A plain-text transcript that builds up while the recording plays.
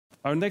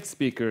Our next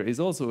speaker is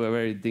also a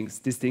very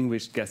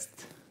distinguished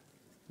guest.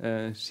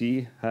 That's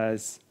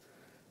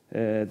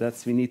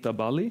Vinita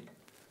Bali.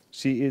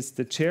 She is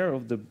the chair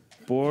of the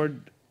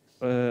board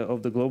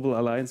of the Global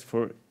Alliance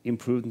for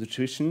Improved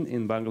Nutrition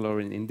in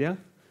Bangalore in India.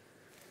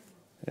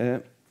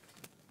 And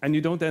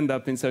you don't end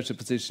up in such a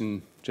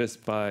position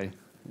just by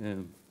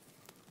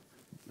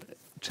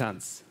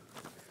chance.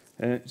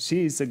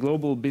 She is a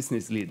global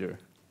business leader,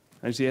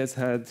 and she has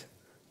had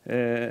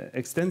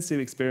extensive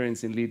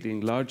experience in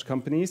leading large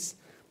companies,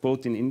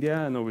 both in India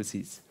and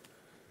overseas.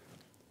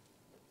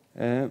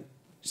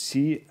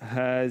 She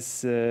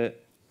has,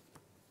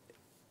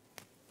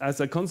 as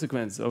a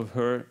consequence of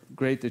her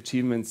great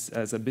achievements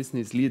as a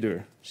business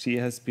leader, she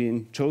has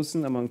been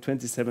chosen among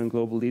 27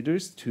 global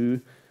leaders she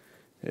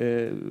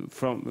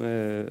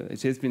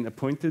has been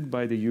appointed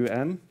by the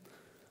UN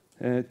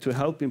to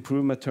help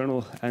improve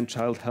maternal and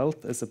child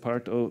health as a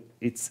part of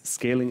its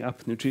Scaling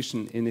Up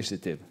Nutrition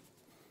initiative.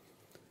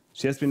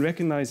 She has been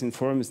recognized in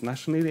forums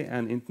nationally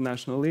and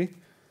internationally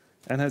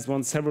and has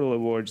won several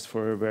awards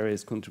for her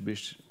various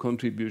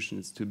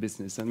contributions to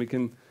business. And we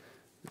can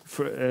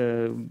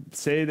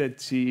say that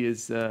she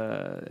is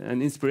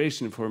an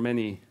inspiration for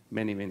many,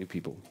 many, many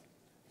people.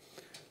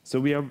 So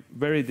we are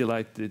very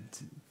delighted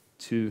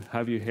to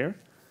have you here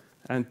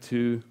and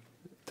to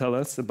tell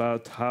us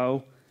about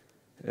how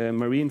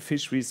marine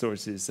fish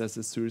resources as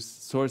a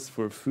source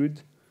for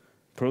food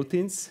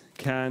proteins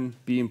can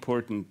be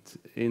important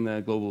in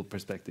a global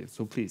perspective.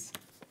 So please.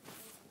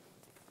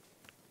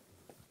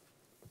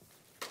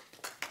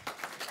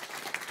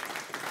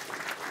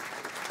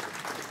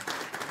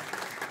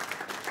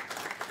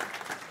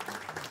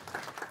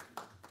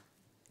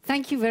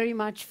 Thank you very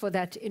much for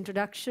that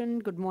introduction.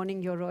 Good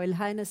morning, Your Royal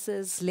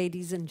Highnesses,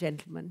 ladies and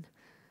gentlemen.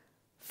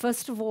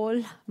 First of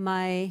all,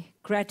 my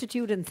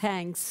gratitude and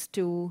thanks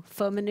to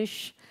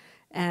Firmenich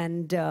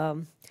and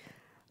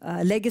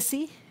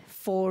Legacy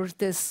for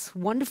this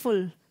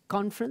wonderful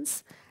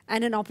conference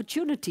and an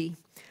opportunity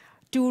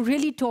to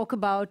really talk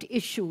about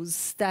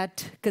issues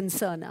that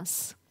concern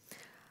us.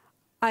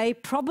 I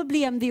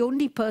probably am the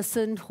only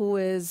person who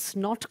is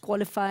not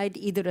qualified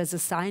either as a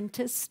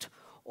scientist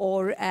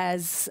or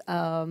as,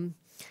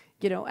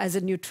 as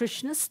a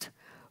nutritionist,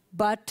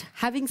 but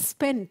having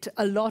spent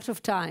a lot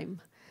of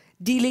time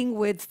dealing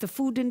with the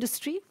food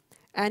industry,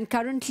 and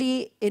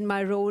currently in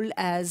my role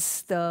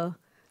as the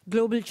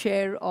global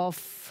chair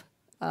of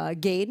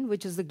GAIN,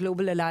 which is the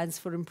Global Alliance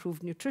for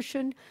Improved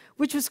Nutrition,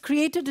 which was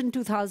created in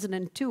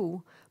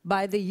 2002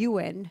 by the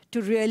UN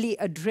to really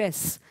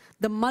address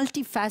the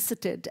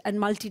multifaceted and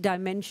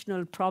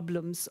multidimensional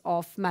problems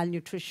of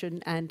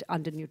malnutrition and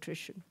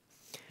undernutrition.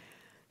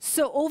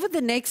 So over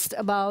the next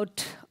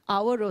about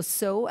hour or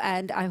so,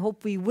 and I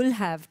hope we will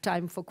have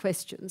time for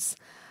questions,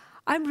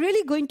 I'm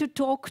really going to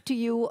talk to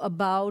you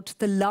about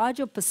the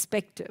larger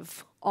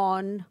perspective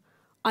on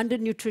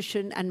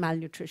undernutrition and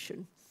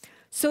malnutrition,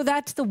 so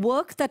that the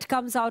work that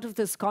comes out of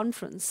this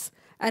conference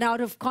and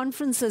out of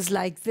conferences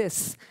like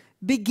this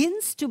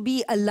begins to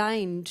be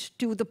aligned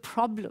to the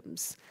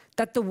problems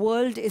that the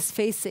world is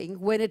facing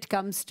when it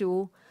comes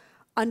to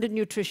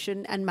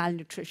undernutrition and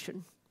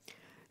malnutrition.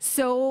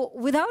 So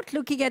without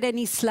looking at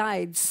any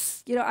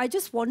slides, I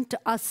just want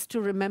us to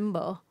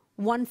remember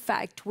one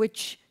fact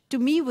which to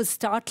me was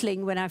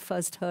startling when I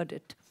first heard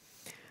it.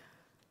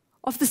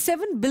 Of the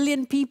 7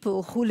 billion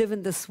people who live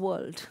in this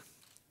world,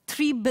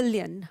 3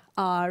 billion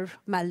are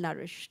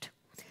malnourished.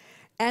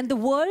 And the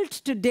world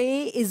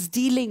today is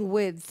dealing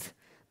with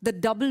the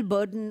double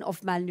burden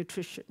of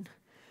malnutrition.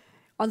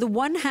 On the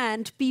one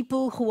hand,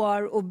 people who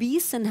are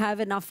obese and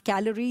have enough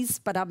calories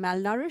but are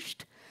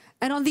malnourished.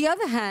 And on the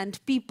other hand,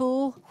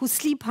 people who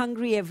sleep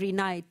hungry every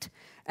night.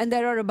 And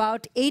there are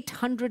about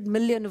 800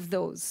 million of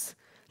those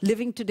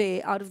living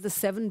today out of the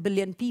 7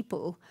 billion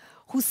people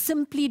who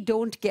simply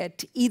don't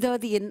get either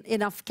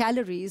enough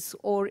calories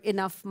or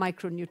enough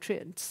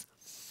micronutrients.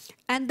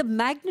 And the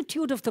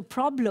magnitude of the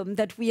problem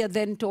that we are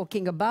then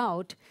talking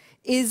about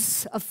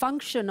is a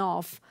function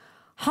of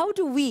how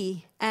do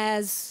we,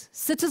 as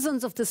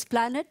citizens of this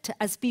planet,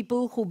 as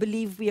people who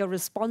believe we are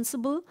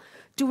responsible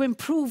to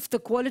improve the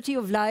quality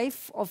of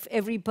life of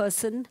every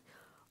person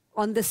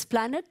on this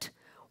planet,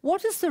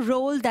 what is the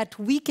role that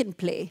we can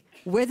play,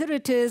 whether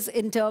it is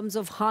in terms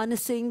of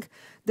harnessing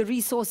the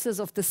resources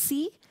of the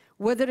sea,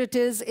 whether it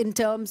is in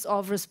terms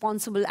of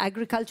responsible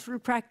agricultural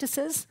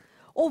practices,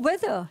 or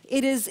whether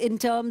it is in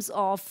terms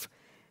of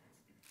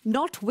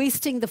not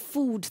wasting the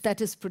food that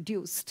is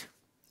produced.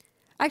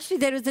 Actually,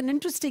 there is an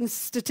interesting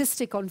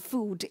statistic on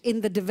food.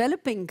 In the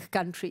developing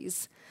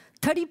countries,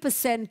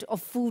 30%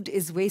 of food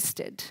is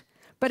wasted.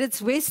 But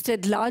it's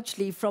wasted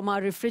largely from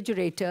our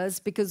refrigerators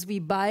because we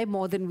buy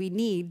more than we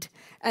need,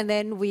 and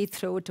then we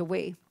throw it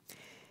away.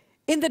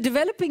 In the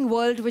developing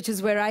world, which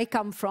is where I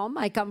come from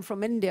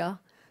India,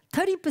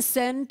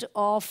 30%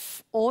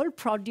 of all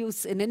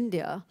produce in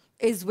India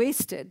is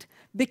wasted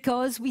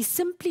because we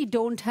simply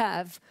don't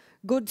have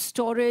good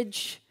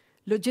storage,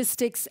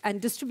 logistics,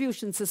 and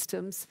distribution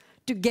systems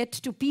to get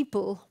to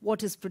people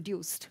what is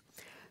produced.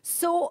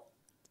 So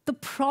The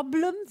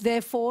problem,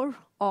 therefore,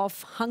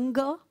 of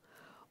hunger,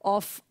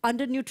 of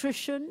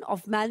undernutrition,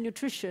 of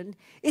malnutrition,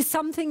 is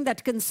something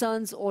that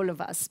concerns all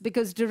of us,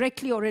 because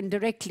directly or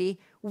indirectly,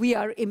 we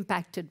are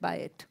impacted by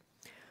it.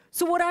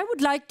 So what I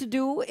would like to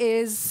do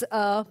is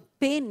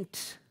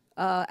paint,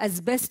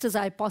 as best as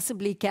I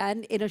possibly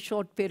can in a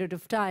short period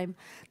of time,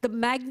 the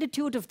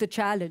magnitude of the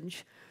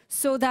challenge,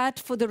 so that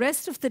for the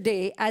rest of the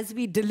day, as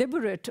we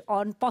deliberate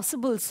on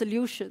possible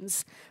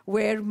solutions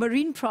where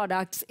marine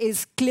products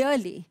is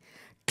clearly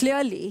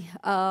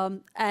a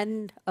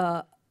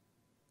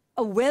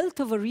wealth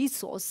of a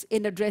resource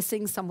in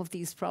addressing some of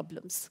these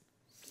problems.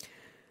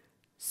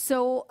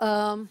 So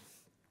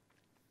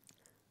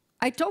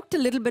I talked a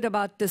little bit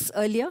about this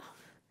earlier.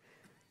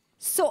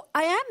 So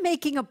I am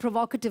making a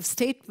provocative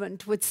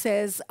statement which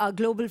says our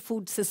global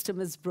food system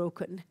is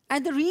broken.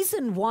 And the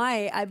reason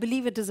why I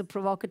believe it is a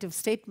provocative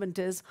statement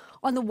is,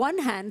 on the one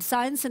hand,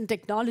 science and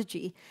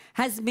technology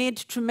has made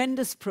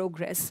tremendous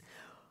progress.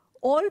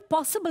 All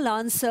possible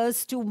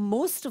answers to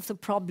most of the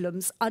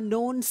problems are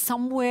known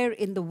somewhere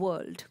in the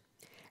world.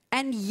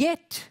 And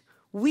yet,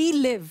 we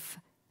live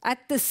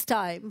at this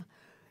time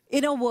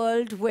in a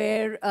world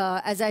where,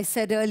 as I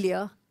said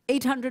earlier,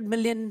 800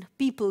 million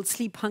people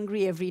sleep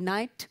hungry every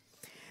night.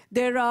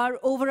 There are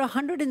over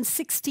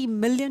 160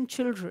 million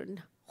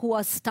children who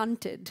are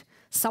stunted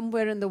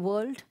somewhere in the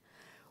world.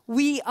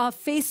 We are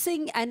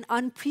facing an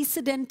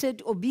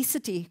unprecedented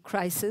obesity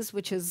crisis,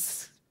 which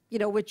is,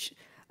 which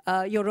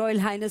Your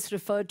Royal Highness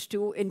referred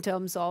to in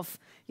terms of,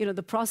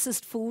 the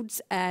processed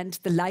foods and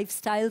the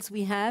lifestyles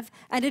we have.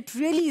 And it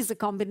really is a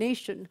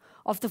combination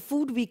of the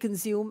food we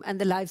consume and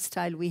the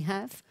lifestyle we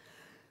have.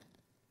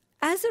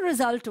 As a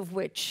result of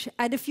which,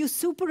 and if you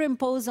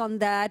superimpose on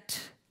that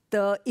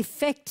the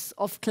effects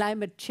of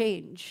climate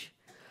change,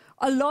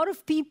 a lot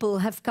of people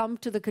have come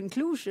to the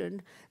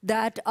conclusion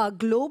that our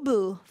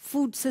global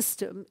food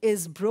system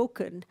is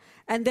broken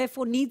and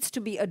therefore needs to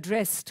be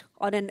addressed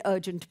on an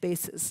urgent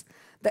basis.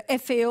 The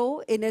FAO,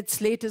 in its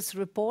latest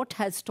report,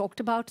 has talked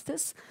about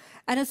this,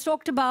 and has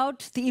talked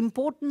about the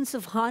importance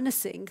of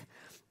harnessing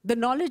the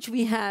knowledge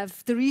we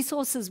have, the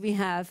resources we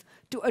have,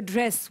 to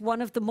address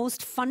one of the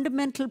most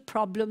fundamental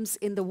problems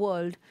in the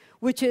world,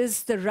 which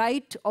is the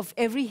right of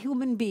every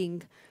human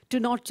being to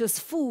not just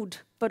food,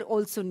 but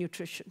also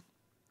nutrition.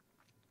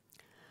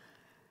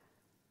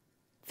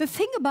 The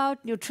thing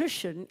about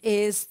nutrition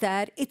is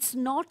that it's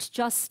not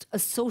just a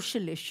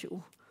social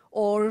issue,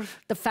 or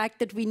the fact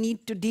that we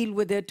need to deal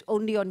with it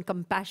only on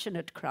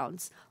compassionate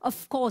grounds.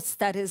 Of course,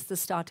 that is the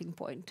starting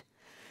point.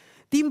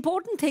 The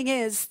important thing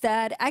is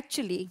that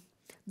actually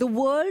the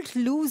world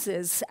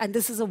loses, and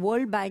this is a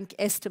World Bank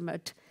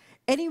estimate,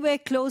 anywhere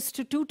close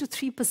to 2 to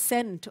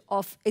 3%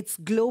 of its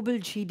global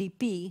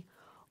GDP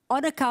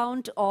on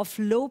account of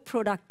low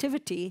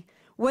productivity,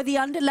 where the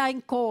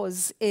underlying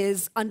cause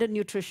is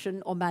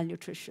undernutrition or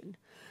malnutrition.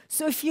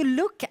 So if you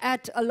look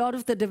at a lot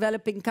of the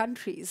developing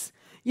countries,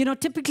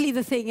 typically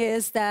the thing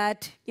is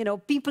that,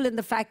 people in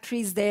the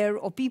factories there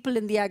or people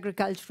in the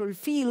agricultural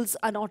fields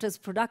are not as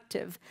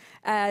productive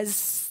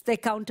as their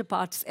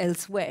counterparts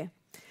elsewhere.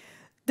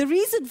 The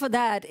reason for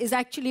that is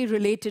actually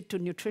related to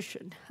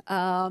nutrition.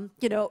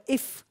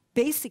 If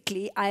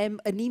basically I am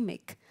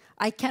anemic,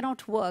 I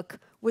cannot work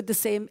with the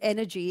same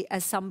energy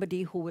as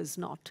somebody who is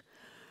not.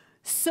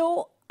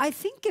 So I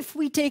think if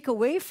we take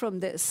away from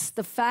this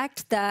the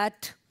fact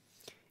that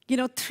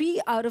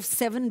 3 out of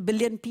 7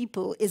 billion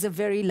people is a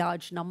very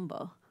large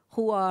number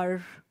who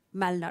are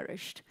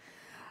malnourished.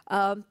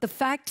 The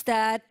fact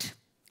that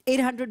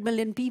 800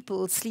 million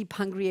people sleep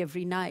hungry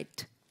every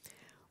night.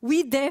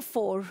 We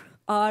therefore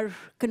are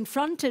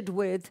confronted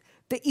with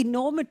the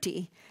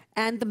enormity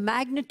and the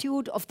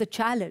magnitude of the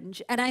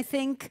challenge. And I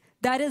think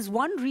that is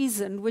one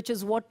reason, which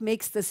is what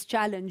makes this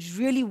challenge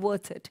really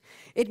worth it.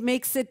 It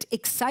makes it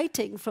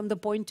exciting from the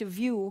point of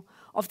view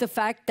of the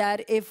fact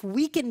that if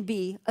we can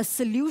be a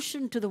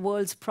solution to the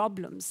world's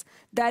problems,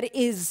 that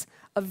is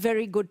a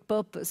very good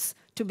purpose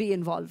to be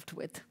involved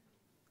with.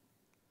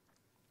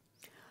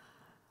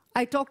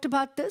 I talked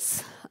about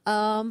this.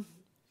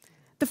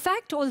 The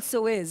fact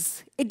also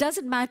is, it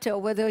doesn't matter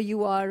whether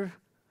you are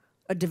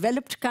a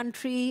developed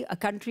country, a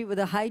country with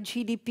a high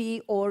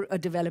GDP, or a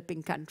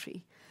developing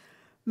country.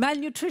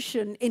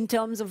 Malnutrition, in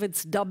terms of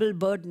its double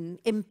burden,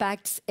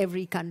 impacts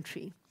every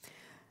country.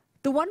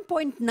 The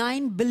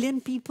 1.9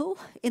 billion people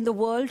in the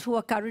world who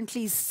are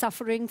currently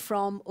suffering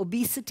from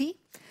obesity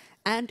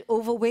and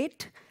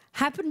overweight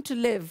happen to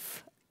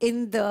live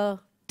in the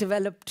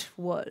developed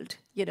world,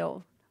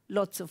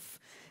 lots of,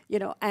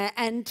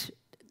 and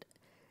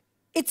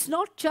it's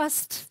not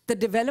just the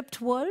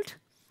developed world,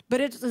 but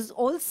it is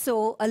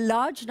also a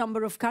large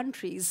number of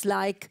countries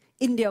like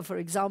India, for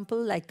example,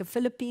 like the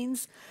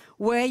Philippines,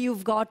 where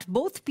you've got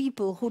both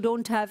people who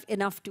don't have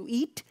enough to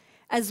eat,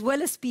 as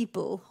well as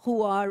people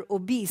who are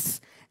obese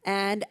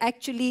and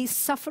actually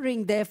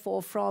suffering,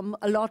 therefore, from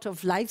a lot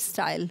of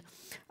lifestyle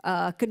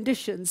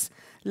conditions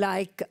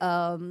like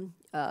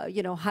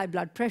high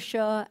blood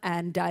pressure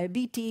and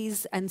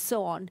diabetes and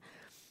so on.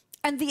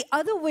 And the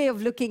other way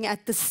of looking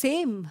at the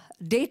same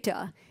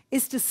data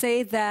is to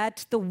say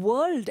that the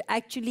world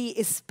actually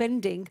is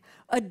spending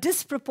a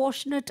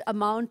disproportionate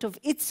amount of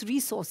its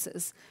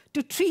resources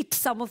to treat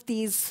some of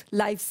these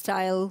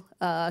lifestyle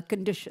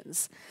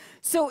conditions.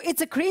 So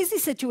it's a crazy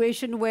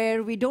situation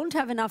where we don't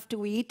have enough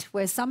to eat,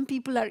 where some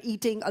people are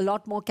eating a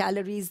lot more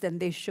calories than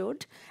they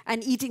should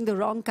and eating the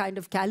wrong kind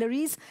of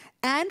calories.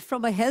 And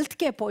from a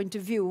healthcare point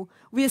of view,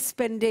 we are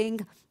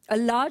spending a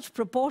large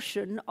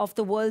proportion of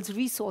the world's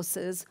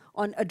resources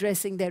on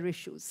addressing their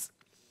issues.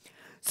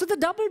 So the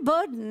double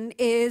burden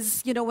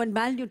is, when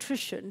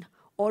malnutrition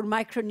or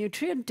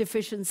micronutrient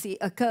deficiency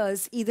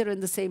occurs either in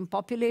the same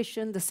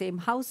population, the same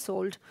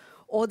household,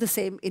 or the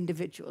same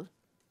individual.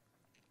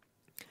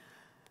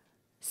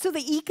 So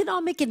the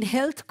economic and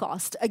health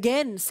cost,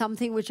 again,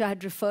 something which I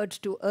had referred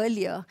to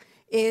earlier,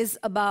 is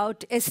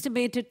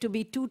estimated to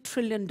be $2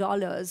 trillion,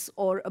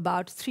 or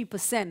about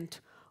 3%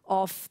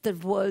 of the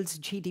world's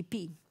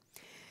GDP.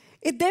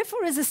 It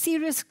therefore is a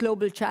serious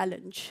global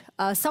challenge.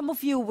 Some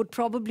of you would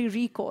probably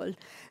recall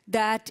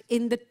that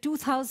in the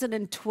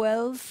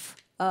 2012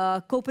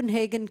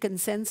 Copenhagen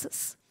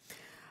Consensus,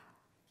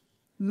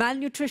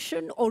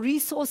 malnutrition or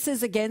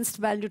resources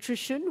against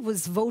malnutrition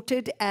was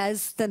voted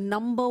as the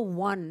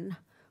 #1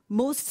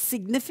 most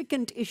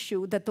significant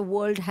issue that the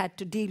world had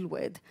to deal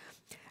with.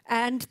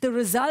 And the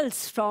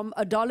results from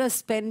 $1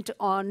 spent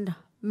on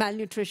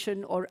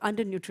malnutrition or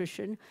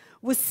undernutrition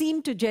was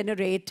seen to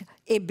generate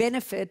a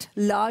benefit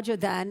larger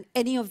than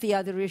any of the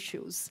other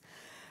issues.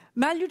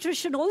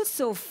 Malnutrition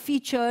also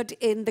featured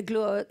in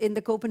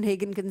the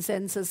Copenhagen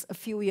Consensus a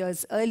few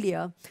years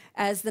earlier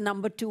as the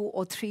 #2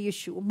 or 3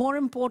 issue, more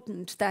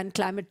important than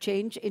climate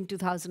change in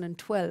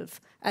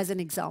 2012, as an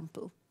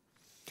example.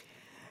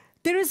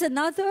 There is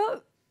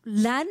another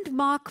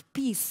landmark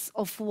piece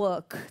of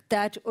work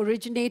that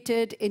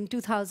originated in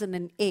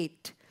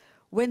 2008,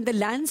 when the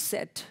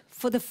Lancet,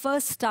 for the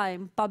first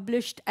time,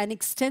 published an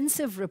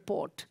extensive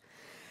report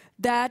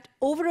that,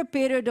 over a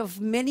period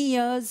of many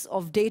years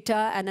of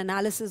data and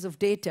analysis of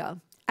data,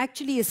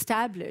 actually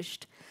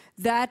established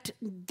that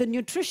the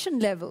nutrition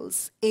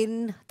levels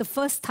in the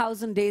first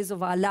 1,000 days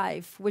of our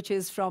life, which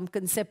is from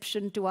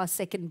conception to our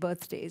second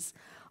birthdays,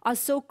 are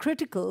so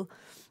critical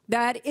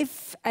that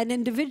if an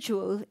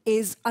individual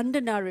is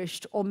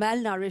undernourished or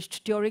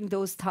malnourished during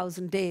those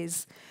 1,000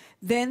 days,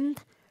 then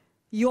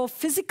your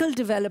physical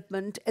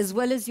development, as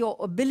well as your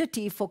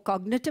ability for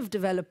cognitive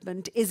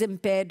development, is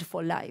impaired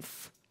for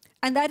life.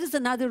 And that is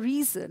another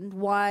reason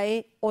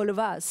why all of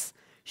us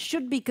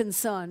should be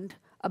concerned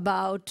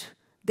about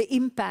the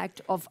impact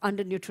of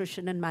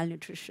undernutrition and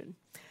malnutrition.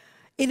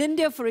 In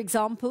India, for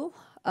example,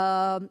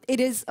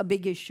 it is a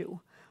big issue.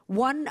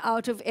 1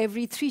 out of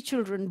every 3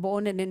 children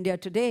born in India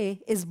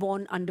today is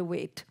born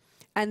underweight.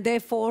 And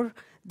therefore,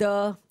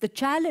 the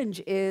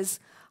challenge is,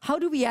 how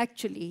do we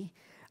actually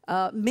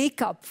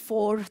make up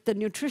for the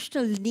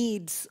nutritional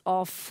needs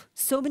of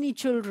so many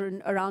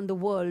children around the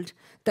world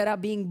that are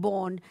being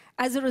born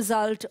as a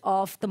result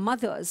of the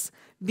mothers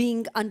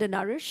being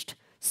undernourished?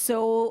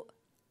 So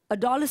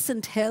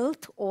adolescent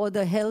health, or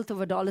the health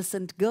of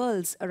adolescent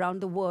girls around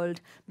the world,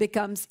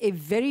 becomes a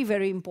very,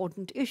 very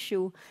important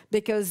issue,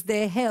 because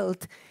their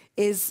health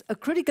is a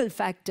critical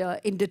factor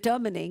in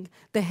determining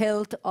the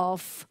health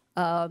of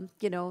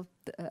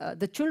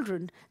the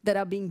children that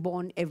are being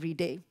born every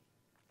day.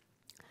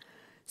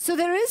 So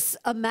there is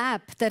a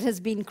map that has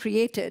been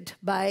created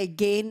by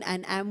Gain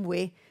and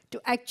Amway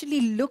to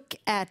actually look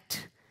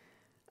at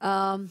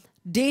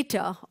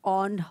data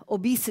on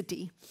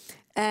obesity.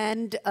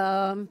 And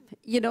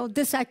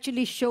this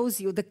actually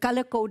shows you, the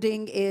color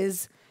coding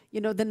is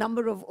the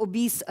number of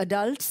obese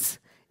adults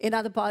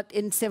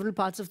in several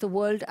parts of the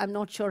world. I'm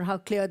not sure how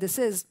clear this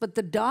is, but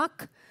the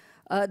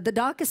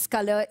darkest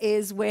color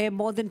is where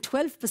more than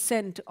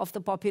 12% of the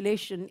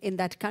population in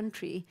that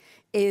country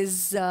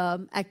is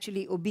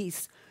actually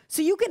obese.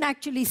 So you can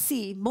actually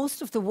see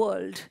most of the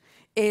world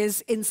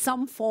is in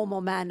some form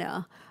or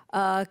manner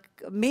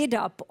made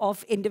up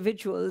of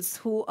individuals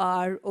who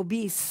are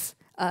obese,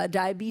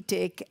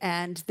 diabetic,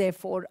 and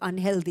therefore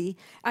unhealthy.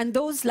 And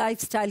those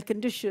lifestyle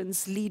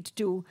conditions lead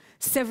to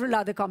several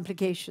other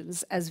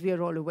complications, as we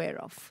are all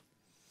aware of.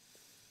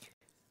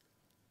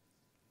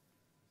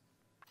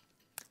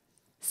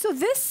 So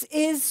this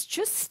is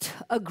just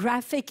a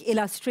graphic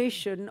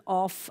illustration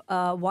of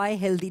why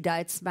healthy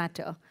diets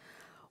matter.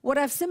 What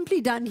I've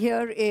simply done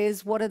here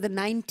is, what are the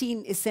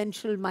 19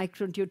 essential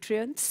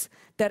micronutrients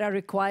that are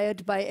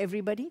required by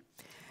everybody?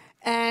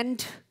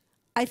 And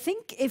I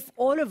think if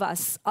all of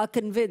us are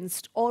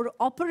convinced or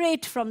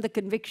operate from the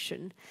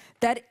conviction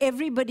that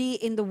everybody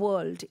in the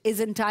world is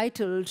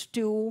entitled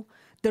to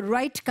the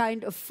right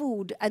kind of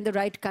food and the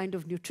right kind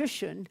of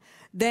nutrition,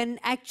 then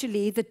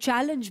actually the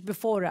challenge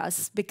before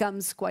us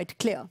becomes quite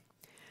clear.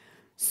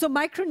 So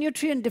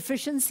micronutrient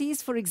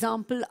deficiencies, for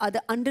example, are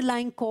the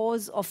underlying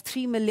cause of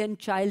 3 million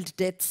child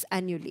deaths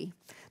annually.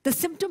 The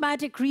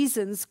symptomatic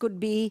reasons could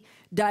be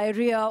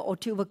diarrhea or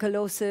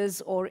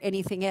tuberculosis or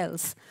anything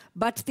else.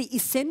 But the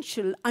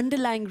essential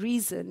underlying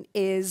reason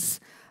is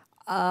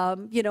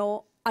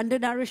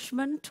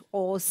undernourishment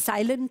or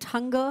silent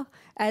hunger,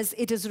 as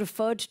it is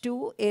referred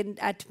to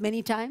at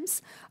many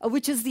times,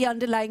 which is the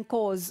underlying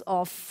cause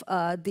of,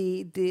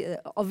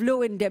 of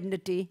low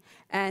indemnity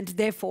and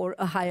therefore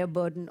a higher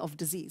burden of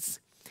disease.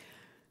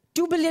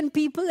 2 billion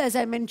people, as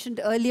I mentioned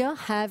earlier,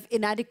 have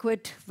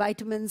inadequate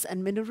vitamins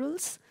and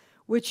minerals,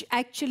 which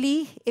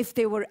actually, if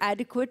they were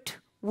adequate,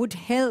 would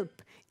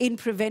help in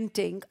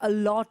preventing a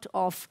lot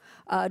of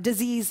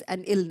disease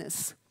and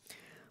illness.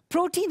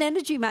 Protein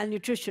energy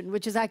malnutrition,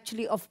 which is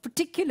actually of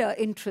particular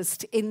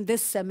interest in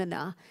this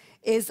seminar,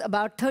 is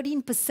about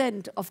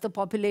 13% of the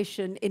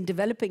population in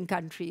developing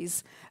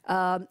countries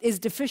is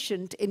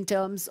deficient in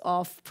terms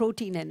of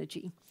protein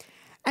energy.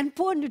 And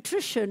poor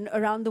nutrition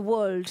around the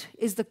world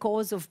is the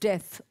cause of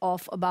death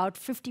of about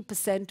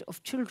 50%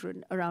 of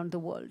children around the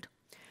world.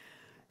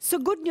 So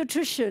good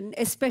nutrition,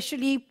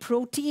 especially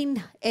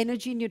protein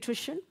energy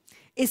nutrition,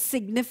 is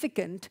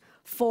significant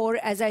for,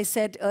 as I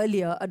said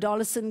earlier,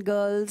 adolescent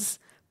girls,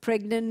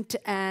 pregnant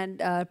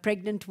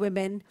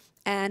women,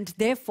 and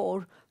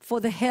therefore for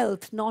the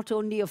health not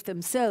only of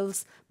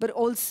themselves, but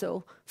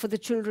also for the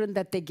children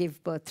that they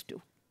give birth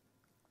to.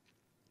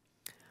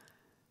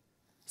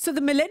 So the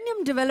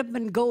Millennium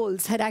Development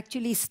Goals had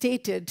actually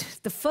stated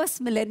the first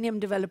Millennium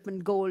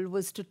Development Goal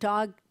was to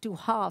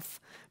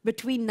halve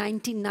between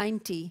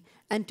 1990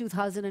 and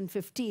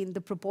 2015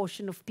 the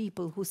proportion of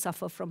people who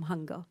suffer from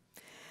hunger.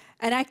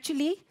 And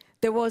actually,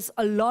 there was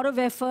a lot of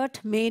effort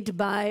made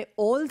by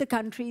all the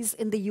countries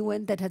in the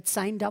UN that had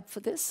signed up for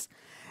this.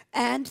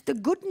 And the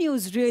good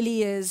news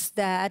really is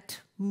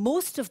that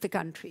most of the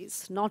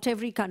countries, not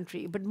every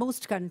country, but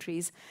most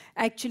countries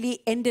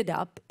actually ended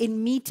up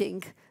in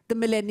meeting the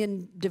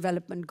Millennium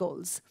Development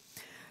Goals.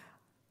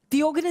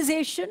 The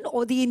organization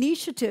or the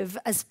initiative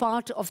as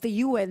part of the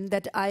UN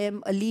that I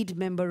am a lead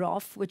member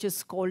of, which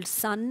is called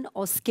SUN,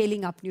 or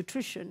Scaling Up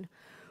Nutrition,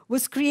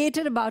 was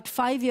created about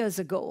 5 years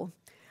ago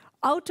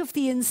out of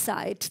the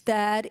insight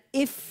that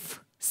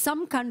if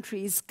some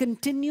countries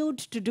continued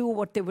to do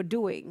what they were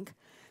doing,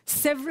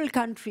 several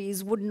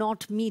countries would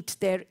not meet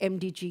their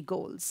MDG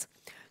goals.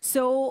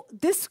 So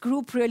this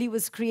group really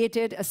was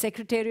created, a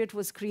secretariat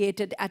was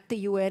created at the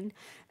UN,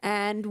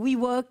 and we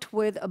worked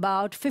with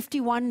about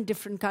 51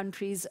 different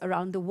countries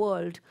around the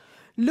world,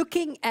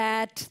 looking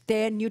at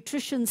their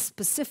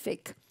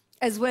nutrition-specific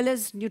as well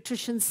as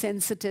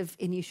nutrition-sensitive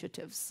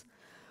initiatives.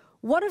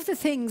 One of the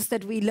things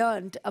that we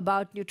learned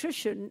about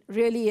nutrition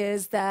really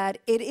is that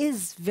it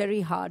is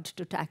very hard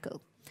to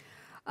tackle.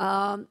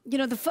 You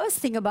know, the first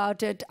thing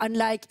about it,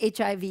 unlike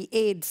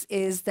HIV/AIDS,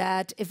 is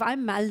that if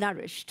I'm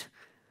malnourished,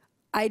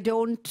 I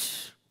don't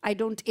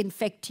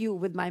infect you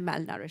with my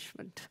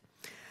malnourishment.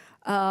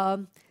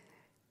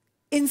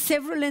 In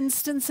several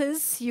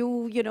instances,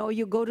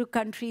 you go to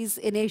countries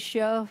in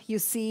Asia, you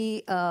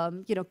see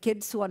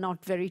kids who are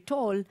not very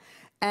tall.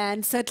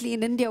 And certainly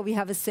in India, we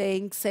have a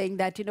saying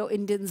that,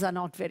 Indians are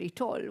not very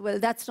tall. Well,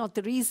 that's not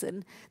the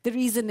reason. The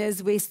reason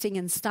is wasting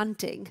and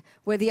stunting,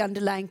 where the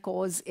underlying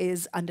cause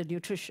is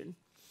undernutrition.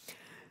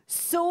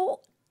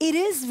 So it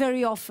is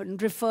very often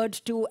referred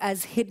to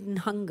as hidden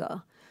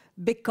hunger,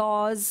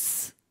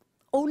 because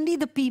only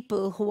the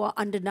people who are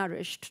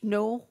undernourished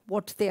know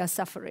what they are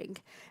suffering.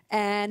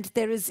 And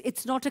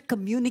it's not a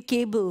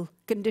communicable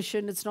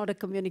condition, it's not a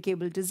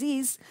communicable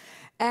disease.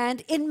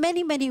 And in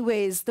many, many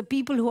ways, the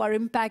people who are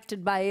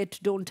impacted by it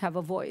don't have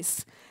a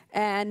voice.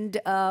 And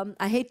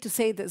I hate to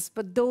say this,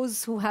 but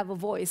those who have a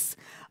voice,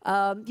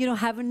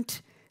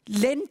 haven't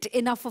lent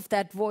enough of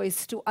that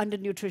voice to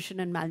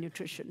undernutrition and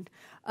malnutrition.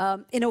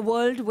 In a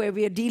world where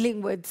we are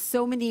dealing with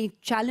so many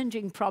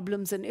challenging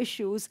problems and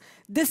issues,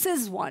 this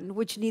is one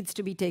which needs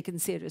to be taken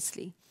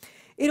seriously.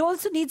 It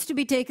also needs to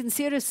be taken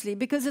seriously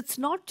because it's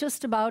not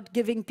just about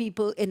giving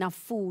people enough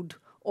food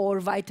or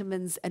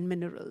vitamins and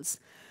minerals.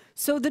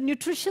 So the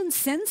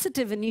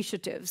nutrition-sensitive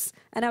initiatives,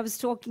 and I was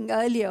talking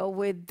earlier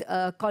with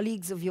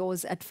colleagues of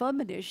yours at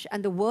Firmenich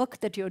and the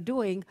work that you're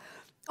doing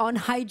on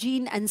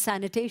hygiene and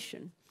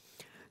sanitation.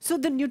 So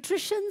the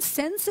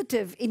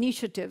nutrition-sensitive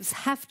initiatives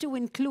have to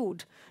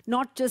include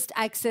not just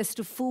access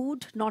to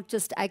food, not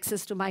just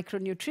access to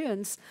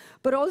micronutrients,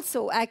 but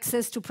also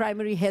access to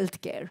primary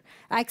health care,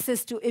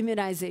 access to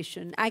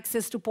immunization,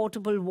 access to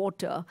potable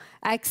water,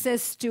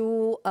 access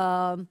to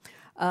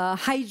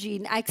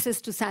hygiene, access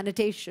to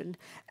sanitation.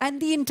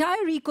 And the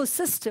entire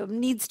ecosystem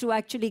needs to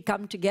actually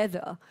come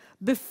together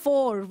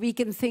before we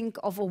can think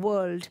of a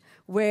world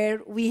where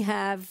we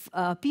have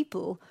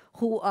people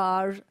who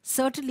are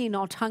certainly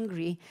not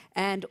hungry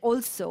and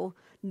also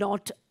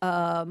not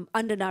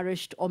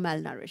undernourished or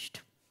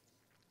malnourished.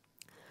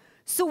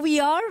 So we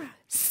are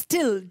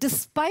still,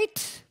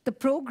 despite the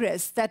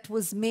progress that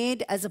was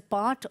made as a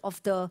part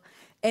of the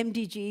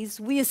MDGs,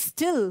 we are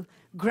still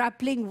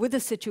grappling with a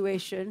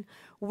situation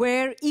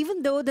where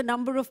even though the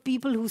number of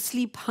people who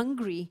sleep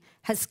hungry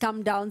has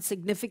come down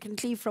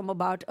significantly from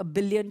about 1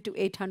 billion to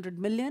 800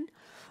 million,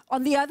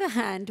 on the other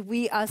hand,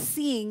 we are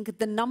seeing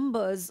the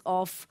numbers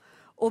of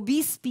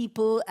obese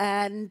people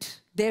and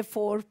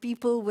therefore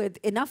people with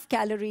enough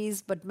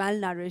calories but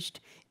malnourished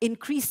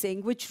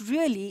increasing, which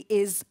really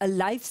is a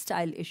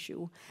lifestyle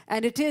issue.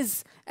 And it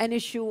is an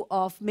issue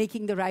of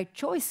making the right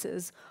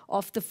choices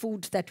of the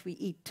food that we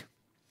eat.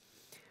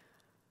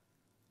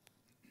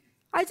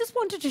 I just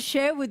wanted to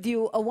share with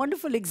you a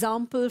wonderful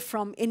example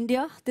from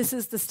India. This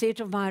is the state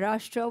of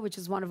Maharashtra, which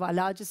is one of our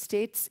largest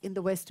states in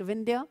the west of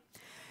India.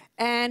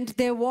 And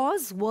there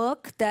was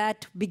work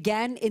that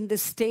began in the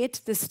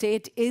state. The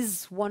state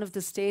is one of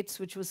the states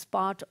which was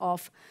part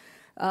of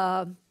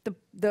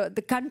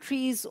the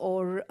countries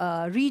or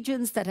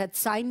regions that had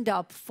signed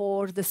up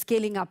for the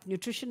Scaling Up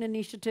Nutrition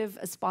Initiative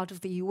as part of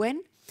the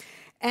UN.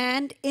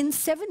 And in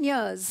 7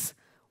 years,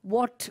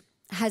 what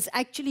has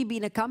actually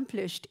been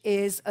accomplished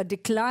is a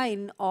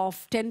decline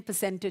of 10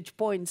 percentage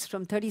points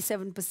from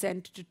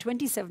 37% to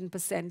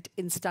 27%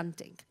 in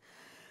stunting.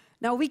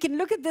 Now, we can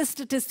look at this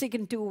statistic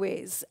in two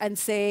ways and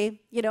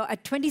say, you know,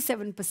 at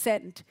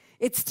 27%,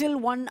 it's still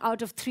 1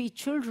 out of 3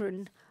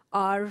 children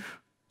are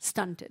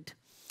stunted.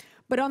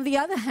 But on the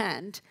other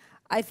hand,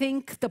 I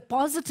think the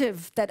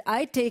positive that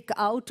I take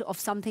out of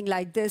something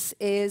like this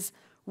is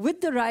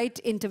with the right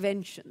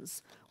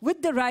interventions,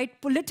 with the right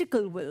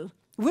political will,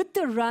 with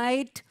the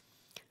right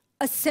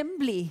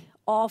assembly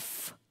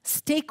of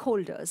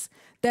stakeholders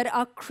that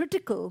are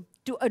critical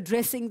to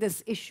addressing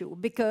this issue,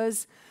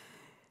 because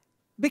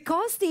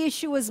the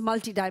issue is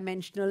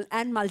multidimensional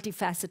and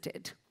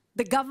multifaceted.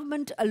 The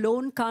government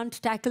alone can't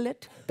tackle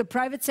it. The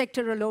private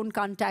sector alone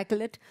can't tackle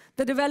it.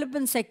 The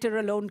development sector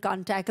alone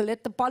can't tackle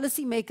it. The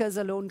policymakers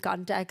alone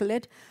can't tackle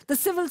it. The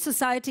civil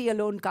society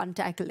alone can't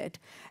tackle it.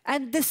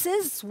 And this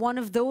is one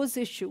of those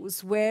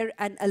issues where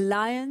an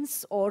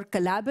alliance or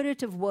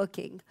collaborative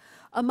working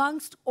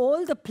amongst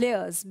all the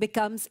players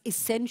becomes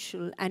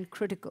essential and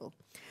critical.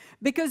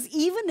 Because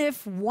even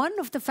if one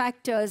of the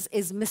factors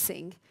is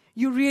missing,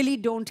 you really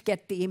don't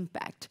get the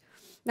impact.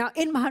 Now,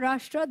 in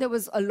Maharashtra, there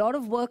was a lot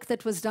of work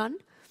that was done.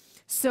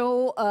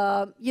 So,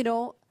 you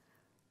know,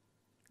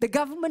 the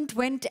government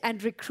went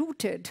and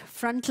recruited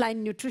frontline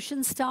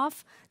nutrition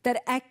staff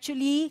that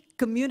actually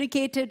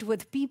communicated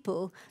with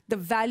people the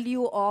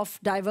value of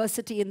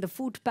diversity in the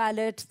food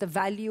palette, the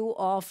value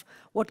of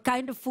what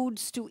kind of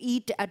foods to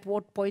eat at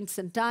what points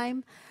in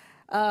time.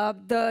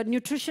 The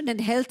nutrition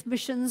and health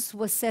missions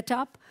were set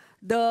up.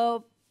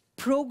 The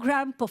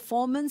program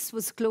performance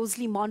was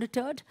closely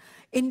monitored.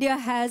 India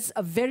has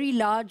a very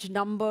large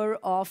number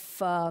of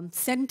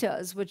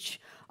centers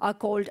which are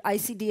called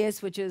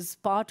ICDS, which is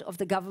part of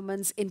the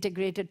government's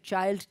integrated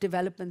child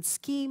development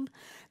scheme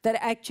that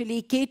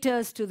actually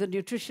caters to the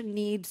nutrition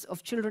needs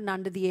of children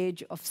under the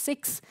age of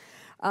 6.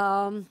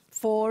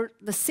 For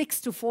the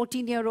 6 to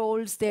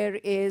 14-year-olds, there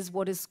is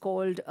what is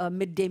called a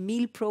midday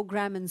meal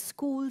program in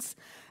schools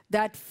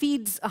that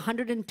feeds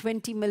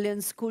 120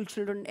 million school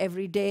children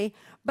every day.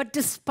 But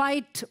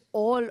despite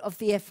all of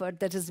the effort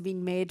that has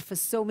been made for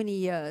so many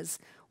years,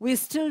 we're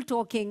still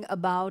talking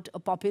about a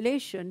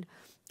population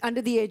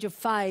under the age of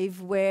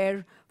 5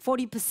 where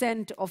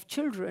 40% of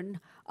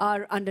children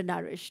are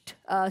undernourished.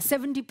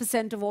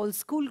 70% of all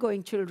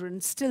school-going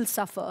children still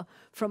suffer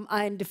from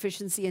iron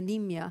deficiency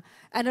anemia.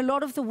 And a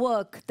lot of the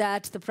work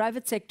that the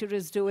private sector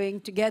is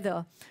doing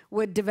together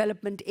with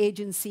development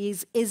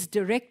agencies is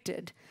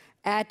directed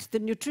at the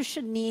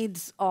nutrition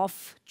needs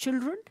of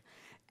children.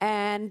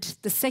 And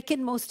the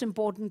second most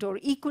important or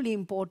equally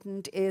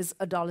important is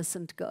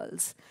adolescent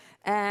girls.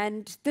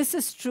 And this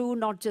is true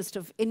not just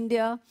of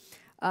India.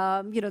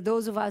 You know,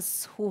 those of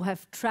us who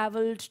have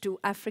traveled to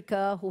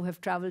Africa, who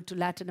have traveled to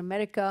Latin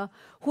America,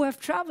 who have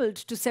traveled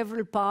to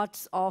several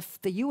parts of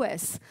the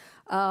US,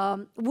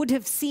 would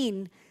have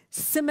seen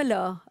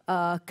similar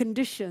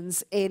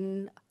conditions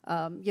in,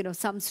 you know,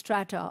 some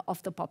strata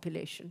of the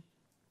population.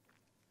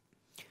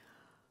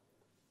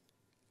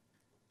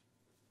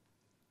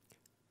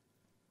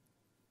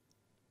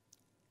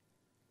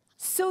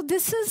 So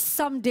this is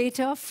some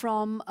data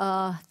from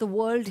the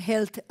World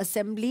Health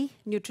Assembly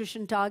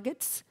nutrition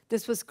targets.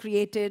 This was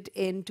created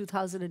in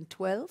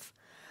 2012.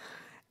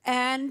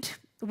 And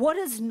what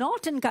is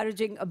not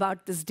encouraging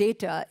about this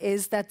data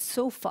is that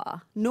so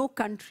far, no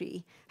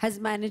country has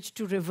managed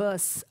to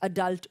reverse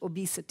adult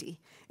obesity.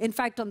 In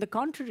fact, on the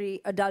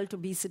contrary, adult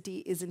obesity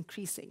is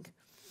increasing.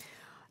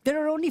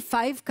 There are only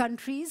 5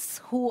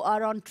 countries who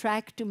are on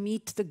track to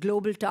meet the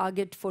global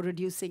target for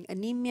reducing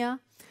anemia.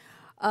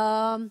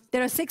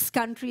 There are 6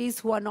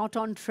 countries who are not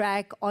on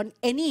track on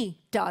any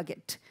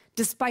target,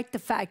 despite the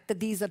fact that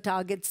these are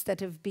targets that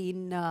have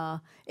been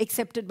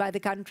accepted by the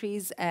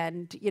countries,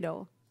 and, you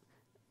know,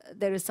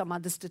 there is some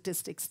other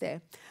statistics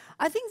there.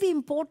 I think the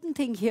important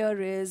thing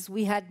here is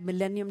we had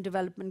Millennium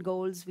Development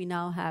Goals. We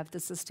now have the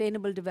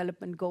Sustainable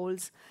Development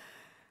Goals.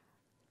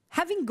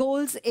 Having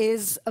goals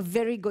is a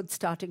very good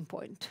starting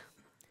point.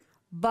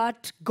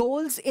 But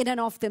goals in and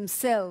of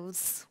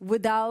themselves,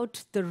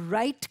 without the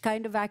right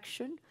kind of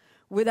action,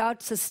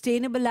 without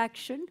sustainable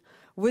action,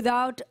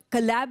 without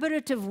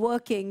collaborative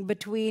working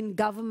between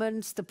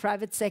governments, the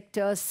private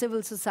sector,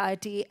 civil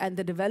society, and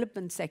the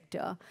development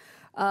sector,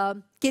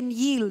 can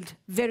yield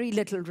very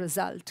little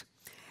result.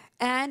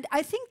 And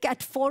I think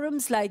at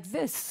forums like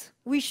this,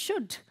 we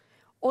should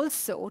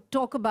also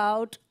talk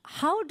about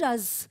how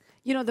does,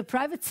 the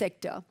private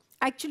sector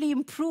actually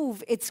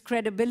improve its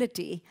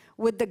credibility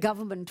with the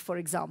government, for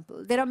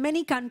example. There are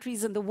many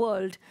countries in the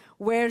world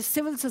where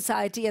civil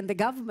society and the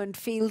government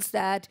feels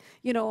that,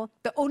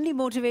 the only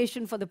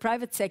motivation for the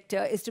private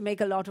sector is to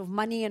make a lot of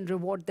money and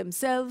reward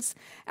themselves.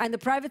 And the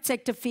private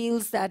sector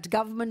feels that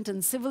government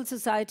and civil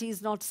society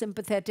is not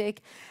sympathetic.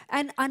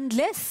 And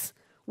unless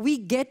we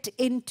get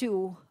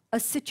into a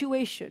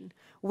situation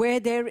where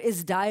there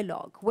is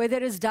dialogue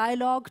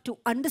to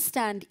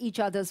understand each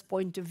other's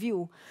point of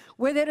view,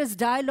 where there is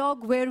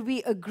dialogue where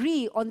we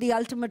agree on the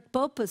ultimate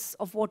purpose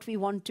of what we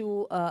want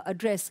to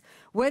address,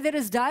 where there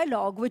is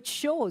dialogue which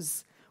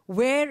shows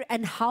where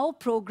and how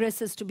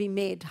progress is to be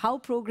made, how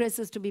progress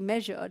is to be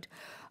measured,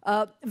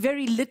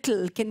 very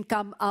little can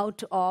come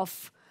out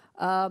of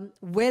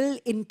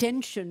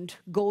well-intentioned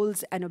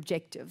goals and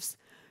objectives.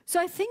 So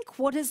I think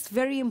what is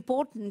very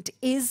important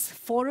is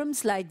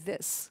forums like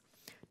this,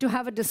 to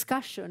have a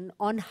discussion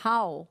on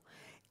how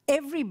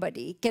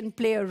everybody can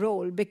play a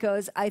role,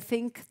 because I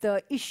think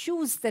the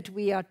issues that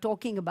we are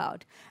talking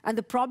about and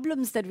the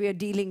problems that we are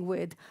dealing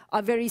with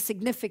are very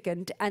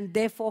significant and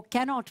therefore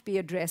cannot be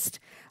addressed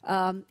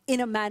in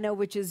a manner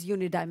which is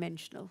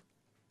unidimensional.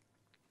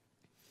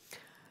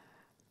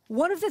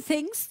 One of the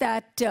things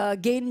that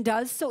GAIN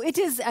does, so it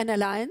is an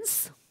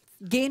alliance.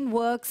 GAIN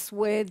works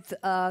with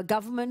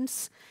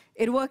governments.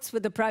 It works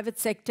with the private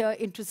sector.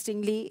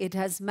 Interestingly, it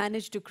has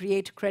managed to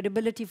create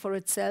credibility for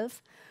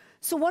itself.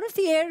 So one of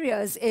the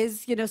areas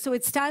is, so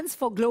it stands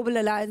for Global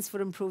Alliance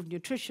for Improved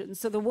Nutrition.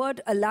 So the word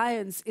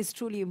alliance is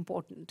truly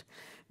important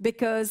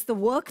because the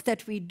work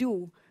that we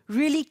do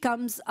really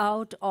comes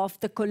out of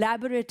the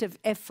collaborative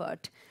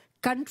effort,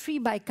 country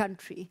by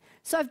country.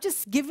 So I've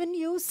just given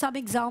you some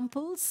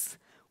examples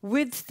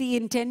with the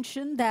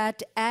intention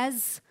that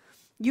as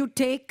you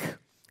take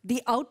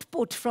the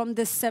output from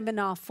this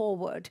seminar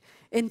forward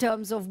in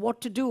terms of what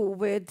to do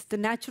with the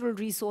natural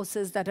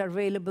resources that are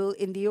available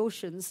in the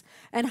oceans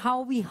and how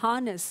we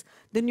harness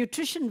the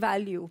nutrition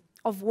value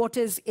of what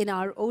is in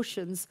our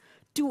oceans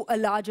to a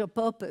larger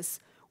purpose.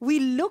 We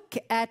look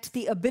at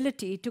the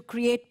ability to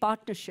create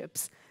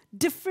partnerships,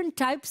 different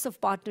types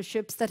of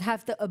partnerships that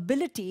have the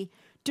ability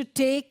to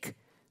take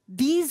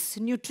these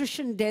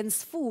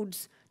nutrition-dense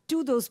foods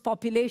to those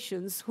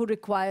populations who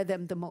require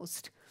them the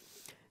most.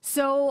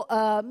 So,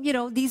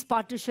 these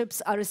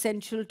partnerships are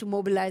essential to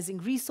mobilizing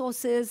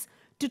resources,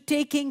 to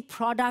taking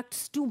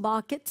products to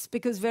markets,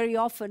 because very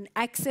often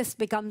access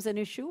becomes an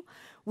issue.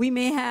 We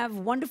may have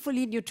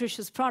wonderfully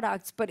nutritious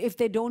products, but if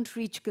they don't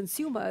reach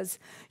consumers,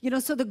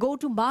 so the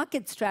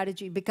go-to-market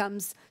strategy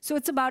becomes, so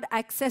it's about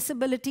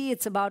accessibility,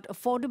 it's about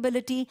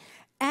affordability,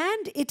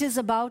 and it is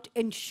about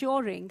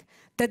ensuring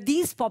that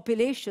these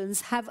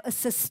populations have a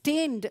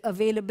sustained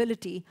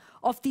availability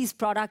of these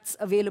products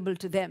available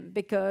to them,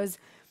 because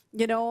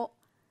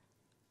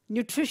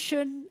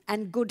nutrition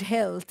and good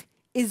health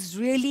is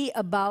really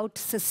about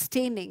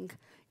sustaining,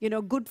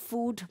 good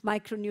food,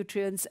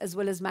 micronutrients, as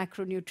well as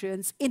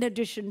macronutrients, in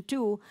addition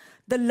to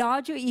the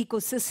larger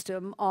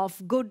ecosystem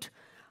of good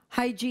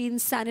hygiene,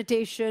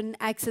 sanitation,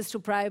 access to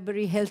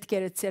primary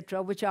healthcare,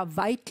 etc., which are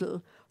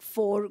vital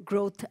for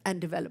growth and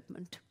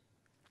development.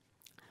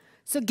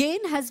 So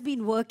GAIN has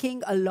been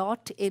working a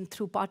lot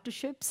through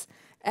partnerships.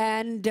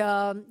 And,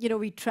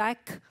 we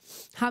track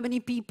how many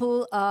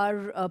people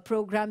our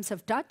programs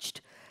have touched.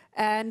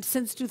 And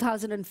since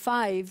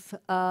 2005,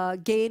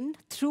 GAIN,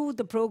 through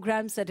the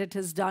programs that it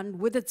has done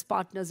with its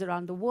partners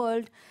around the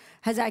world,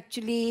 has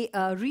actually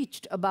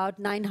reached about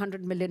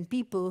 900 million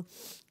people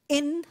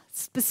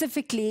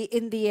specifically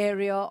in the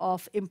area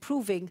of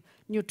improving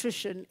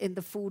nutrition in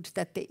the food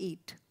that they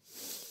eat.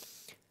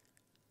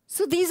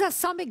 So these are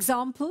some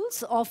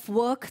examples of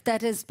work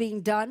that is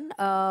being done.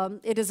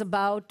 It is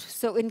about,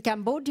 so in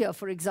Cambodia,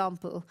 for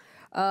example,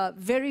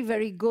 very,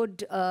 very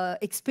good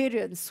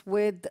experience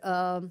with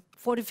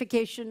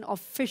fortification of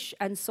fish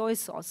and soy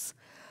sauce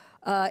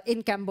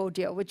in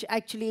Cambodia, which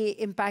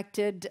actually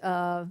impacted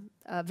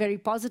very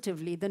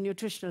positively the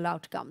nutritional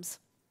outcomes.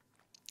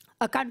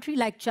 A country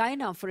like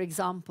China, for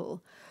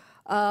example,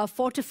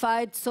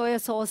 fortified soy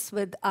sauce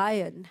with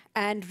iron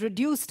and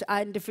reduced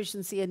iron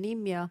deficiency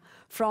anemia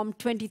from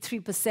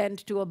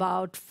 23% to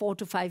about 4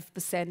 to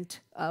 5%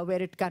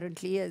 where it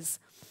currently is.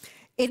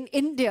 In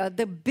India,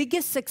 the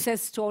biggest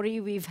success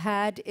story we've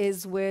had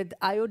is with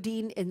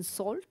iodine in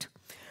salt.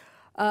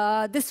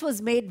 This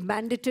was made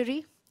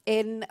mandatory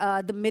in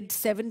the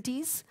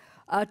mid-70s.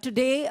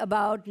 Today,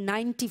 about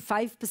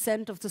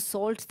 95% of the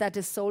salt that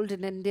is sold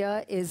in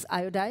India is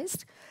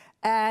iodized.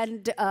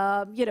 And,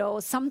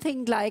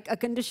 something like a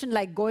condition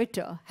like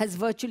goiter has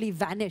virtually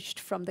vanished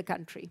from the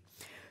country.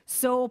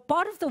 So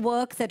part of the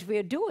work that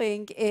we're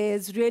doing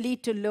is really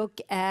to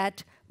look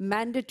at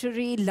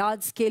mandatory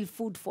large-scale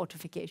food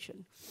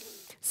fortification.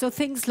 So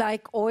things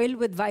like oil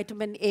with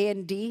vitamin A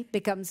and D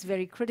becomes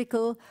very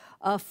critical.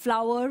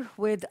 Flour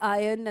with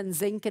iron and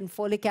zinc and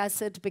folic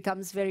acid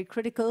becomes very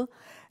critical.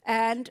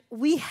 And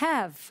we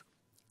have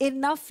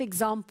enough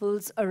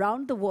examples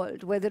around the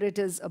world, whether it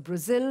is a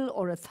Brazil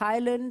or a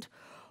Thailand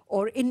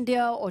or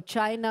India or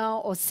China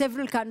or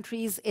several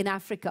countries in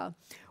Africa,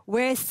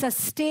 where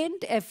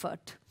sustained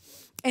effort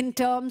in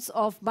terms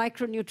of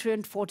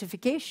micronutrient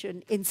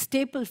fortification in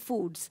staple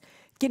foods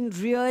can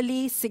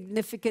really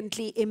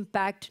significantly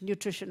impact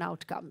nutrition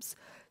outcomes.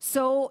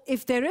 So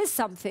if there is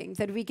something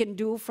that we can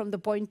do from the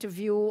point of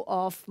view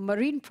of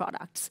marine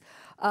products,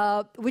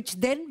 which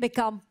then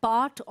become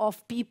part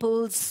of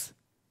people's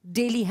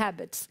daily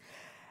habits.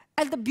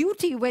 And the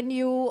beauty when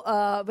you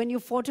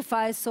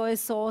fortify soy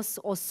sauce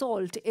or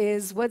salt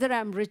is whether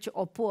I'm rich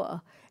or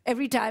poor,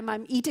 every time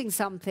I'm eating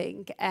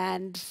something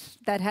and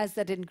that has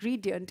that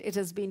ingredient, it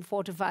has been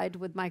fortified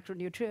with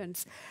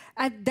micronutrients.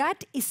 And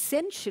that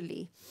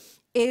essentially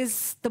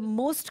is the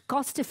most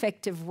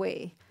cost-effective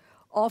way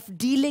of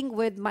dealing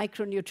with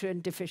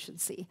micronutrient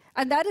deficiency.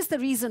 And that is the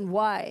reason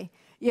why,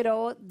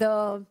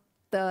 the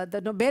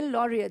Nobel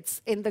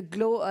laureates in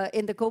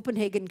the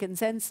Copenhagen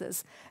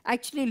Consensus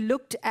actually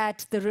looked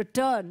at the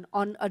return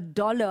on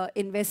 $1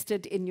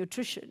 invested in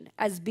nutrition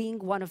as being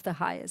one of the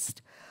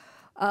highest.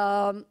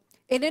 In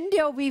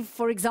India, we've,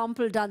 for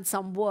example, done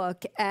some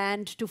work,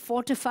 and to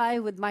fortify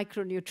with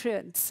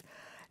micronutrients,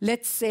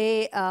 let's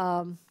say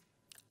a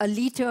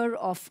liter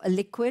of a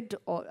liquid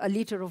or a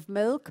liter of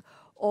milk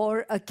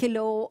or a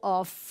kilo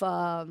of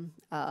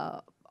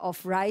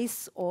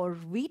rice or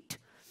wheat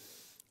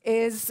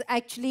is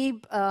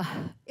actually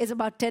is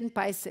about 10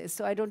 paise.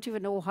 So I don't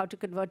even know how to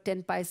convert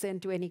 10 paise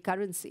into any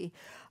currency.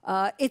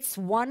 It's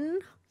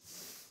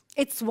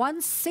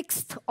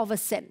 1/6 of a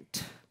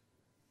cent.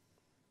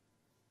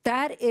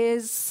 That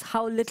is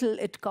how little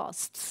it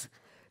costs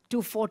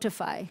to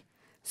fortify.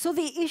 So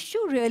the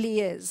issue really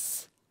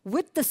is,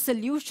 with the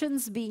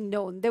solutions being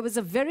known, there was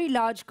a very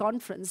large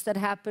conference that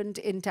happened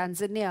in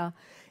Tanzania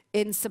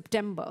in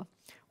September,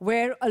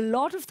 where a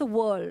lot of the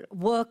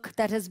work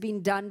that has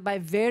been done by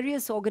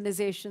various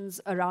organizations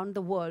around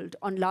the world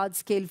on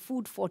large-scale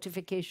food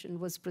fortification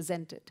was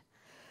presented.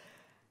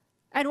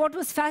 And what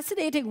was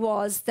fascinating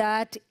was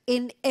that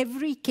in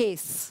every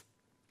case,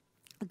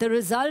 the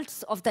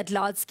results of that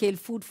large-scale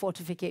food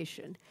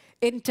fortification,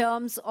 in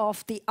terms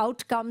of the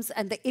outcomes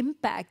and the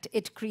impact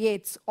it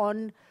creates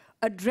on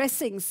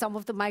addressing some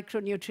of the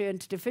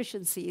micronutrient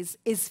deficiencies,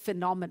 is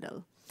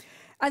phenomenal.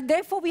 And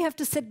therefore, we have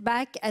to sit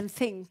back and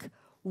think,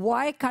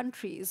 why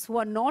countries who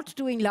are not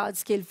doing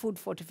large-scale food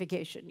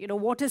fortification?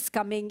 What is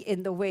coming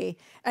in the way?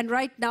 And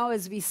right now,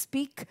 as we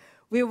speak,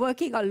 we're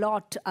working a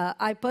lot.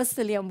 I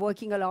personally am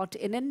working a lot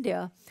in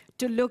India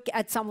to look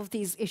at some of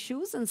these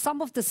issues. And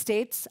some of the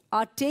states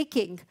are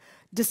taking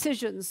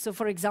decisions. So,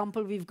 for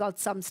example, we've got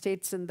some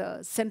states in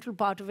the central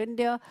part of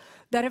India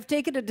that have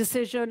taken a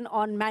decision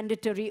on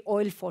mandatory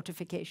oil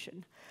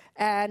fortification.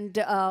 And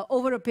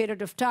over a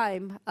period of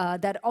time,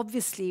 that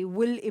obviously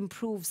will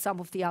improve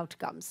some of the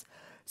outcomes.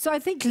 So I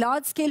think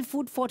large-scale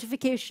food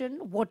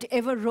fortification,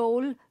 whatever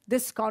role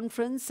this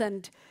conference,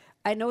 and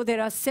I know there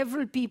are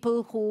several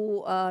people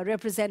who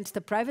represent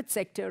the private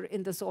sector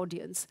in this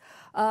audience,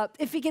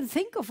 if we can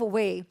think of a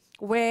way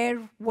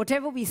where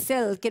whatever we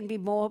sell can be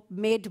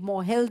made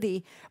more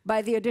healthy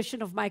by the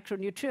addition of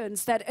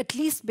micronutrients, that at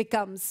least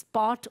becomes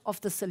part of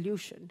the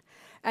solution.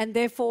 And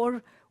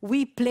therefore,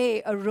 we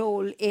play a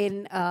role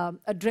in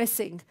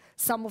addressing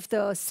some of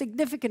the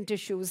significant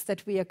issues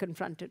that we are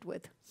confronted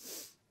with.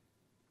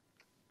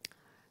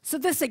 So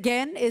this,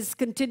 again, is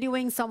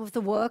continuing some of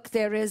the work.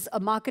 There is a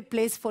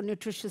marketplace for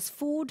nutritious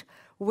food,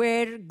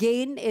 where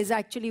GAIN is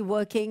actually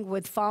working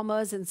with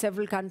farmers in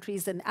several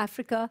countries in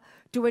Africa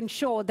to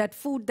ensure that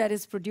food that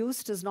is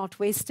produced is not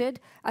wasted,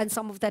 and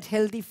some of that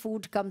healthy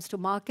food comes to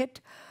market.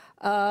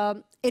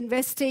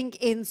 Investing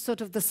in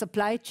sort of the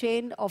supply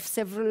chain of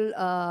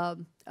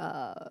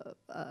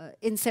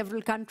in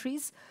several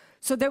countries.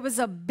 So there was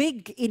a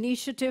big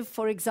initiative,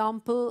 for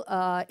example,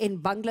 in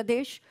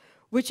Bangladesh,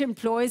 which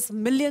employs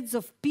millions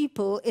of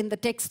people in the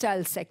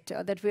textile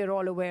sector that we're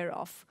all aware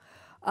of.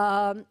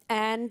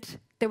 And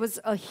there was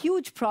a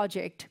huge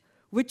project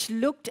which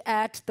looked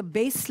at the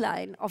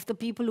baseline of the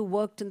people who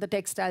worked in the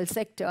textile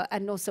sector,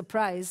 and no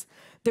surprise,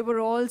 they were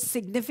all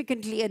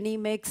significantly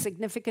anemic,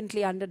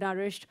 significantly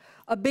undernourished.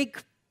 A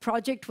big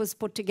project was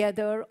put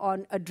together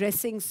on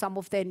addressing some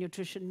of their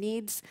nutrition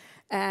needs,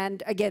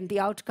 and again,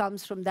 the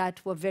outcomes from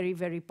that were very,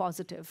 very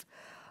positive.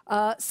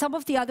 Some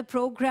of the other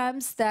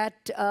programs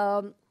that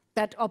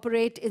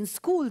operate in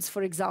schools,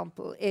 for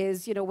example,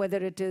 is, whether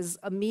it is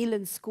a meal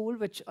in school,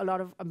 which a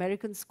lot of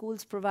American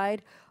schools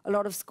provide, a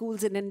lot of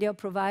schools in India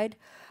provide,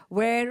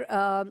 where,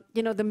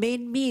 the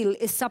main meal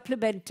is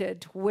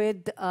supplemented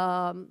with,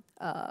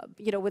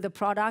 with a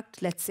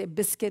product, let's say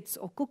biscuits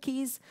or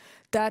cookies,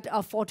 that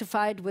are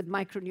fortified with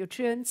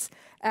micronutrients.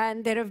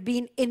 And there have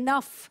been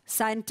enough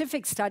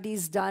scientific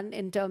studies done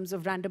in terms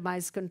of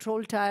randomized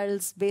control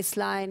trials,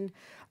 baseline,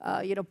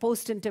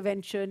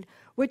 post-intervention,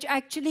 which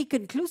actually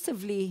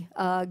conclusively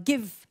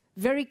give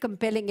very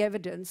compelling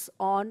evidence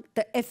on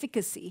the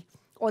efficacy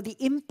or the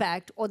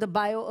impact or the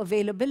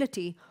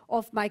bioavailability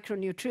of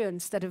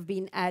micronutrients that have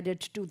been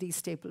added to these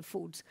staple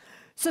foods.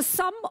 So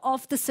some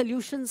of the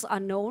solutions are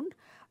known.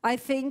 I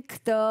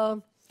think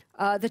the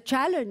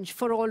challenge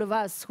for all of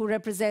us who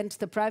represent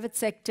the private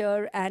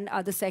sector and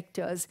other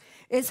sectors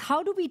is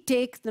how do we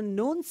take the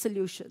known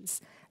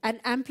solutions and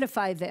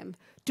amplify them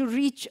to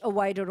reach a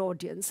wider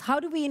audience? How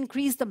do we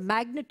increase the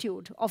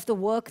magnitude of the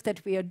work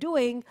that we are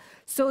doing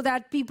so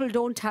that people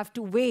don't have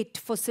to wait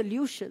for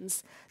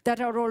solutions that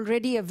are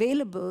already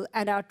available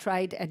and are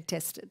tried and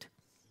tested?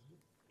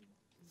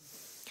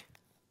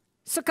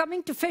 So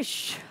coming to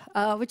fish,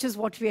 which is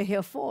what we are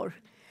here for.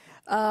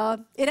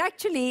 It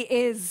actually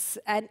is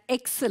an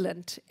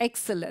excellent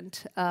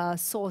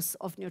source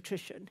of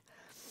nutrition.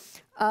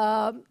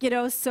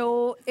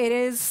 So it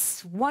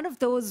is one of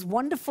those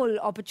wonderful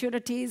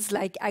opportunities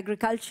like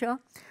agriculture,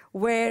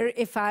 where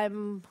if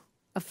I'm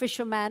a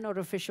fisherman or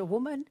a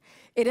fisherwoman,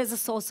 it is a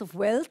source of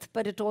wealth,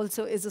 but it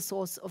also is a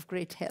source of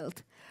great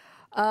health.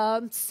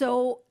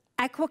 So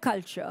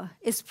aquaculture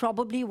is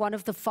probably one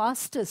of the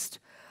fastest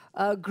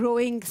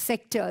growing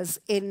sectors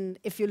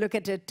if you look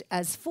at it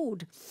as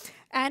food.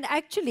 And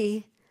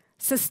actually,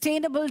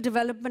 Sustainable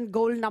Development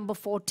Goal number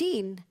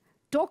 14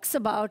 talks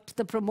about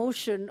the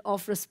promotion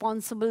of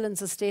responsible and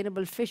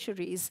sustainable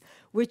fisheries,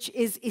 which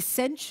is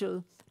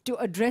essential to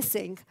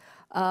addressing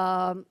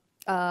some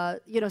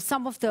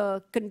of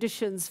the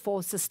conditions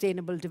for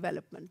sustainable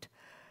development.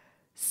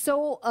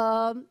 So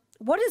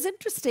what is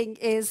interesting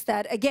is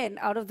that, again,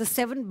 out of the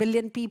 7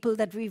 billion people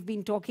that we've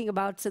been talking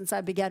about since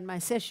I began my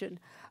session,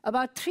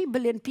 about 3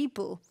 billion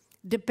people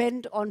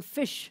depend on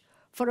fish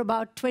for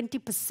about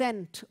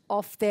 20%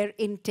 of their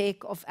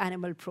intake of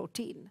animal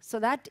protein. So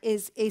that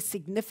is a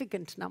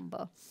significant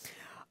number.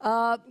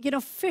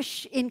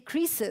 Fish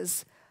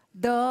increases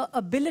the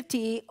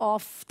ability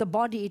of the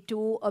body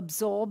to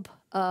absorb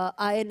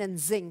iron and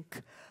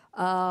zinc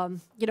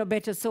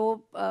better.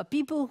 So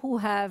people who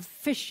have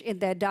fish in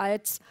their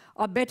diets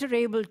are better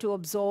able to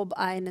absorb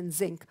iron and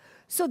zinc.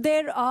 So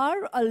there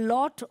are a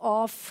lot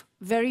of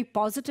very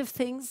positive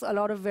things, a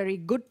lot of very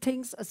good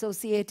things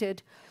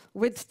associated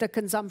with the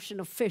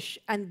consumption of fish.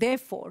 And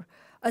therefore,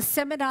 a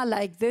seminar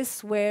like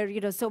this,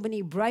 where so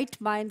many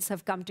bright minds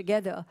have come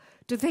together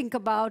to think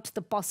about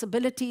the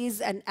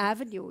possibilities and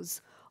avenues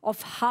of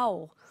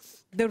how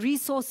the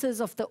resources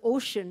of the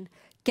ocean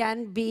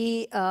can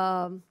be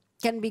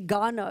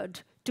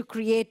garnered to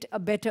create a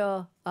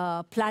better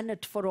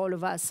planet for all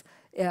of us,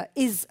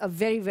 is a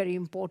very, very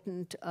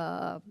important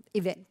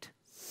event.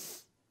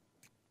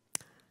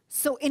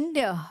 So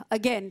India,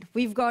 again,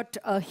 we've got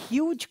a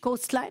huge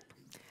coastline.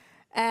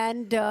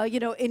 And,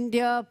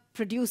 India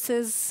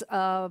produces,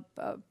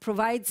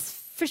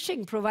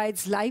 fishing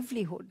provides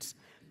livelihoods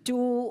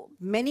to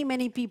many,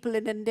 many people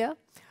in India.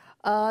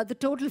 The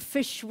total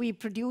fish we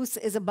produce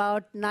is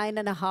about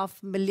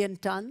 9.5 million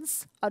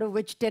tons, out of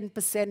which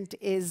 10%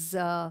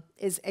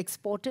 is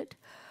exported.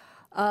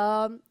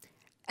 And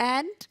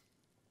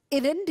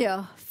in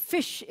India,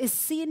 fish is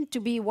seen to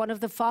be one of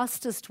the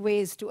fastest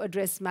ways to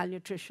address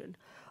malnutrition.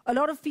 A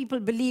lot of people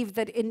believe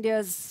that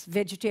India's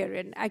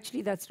vegetarian.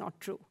 Actually, that's not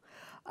true.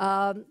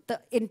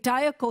 The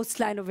entire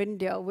coastline of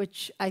India,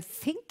 which I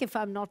think, if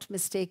I'm not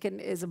mistaken,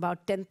 is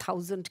about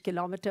 10,000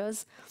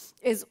 kilometers,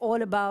 is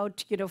all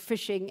about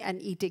fishing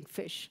and eating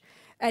fish.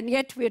 And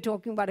yet we're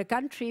talking about a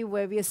country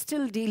where we are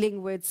still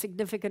dealing with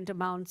significant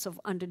amounts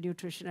of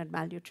undernutrition and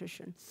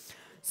malnutrition.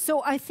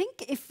 So I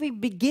think if we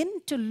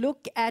begin to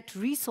look at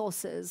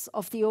resources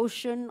of the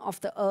ocean, of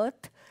the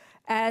earth,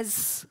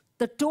 as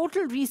the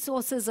total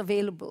resources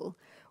available,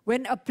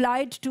 when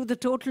applied to the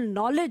total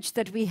knowledge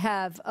that we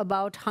have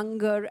about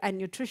hunger and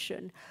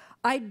nutrition,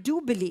 I do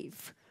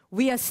believe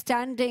we are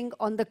standing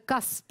on the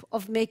cusp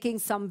of making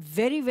some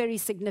very, very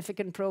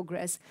significant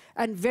progress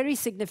and very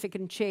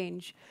significant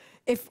change,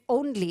 if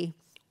only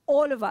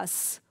all of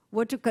us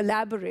were to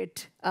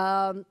collaborate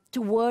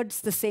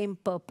towards the same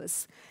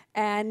purpose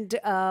and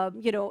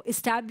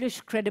establish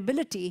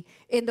credibility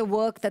in the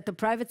work that the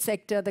private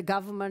sector, the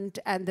government,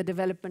 and the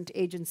development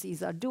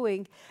agencies are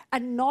doing,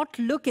 and not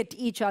look at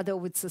each other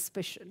with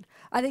suspicion.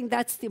 I think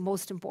that's the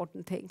most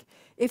important thing.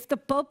 If the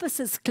purpose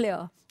is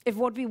clear, if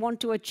what we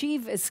want to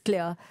achieve is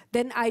clear,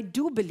 then I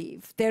do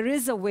believe there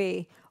is a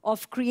way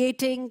of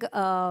creating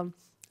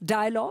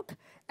dialogue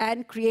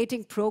and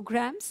creating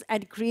programs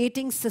and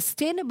creating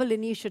sustainable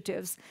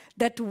initiatives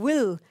that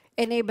will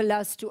enable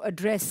us to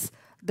address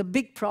the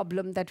big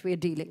problem that we're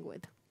dealing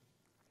with.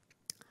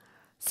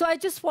 So I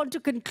just want to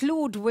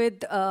conclude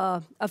with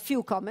a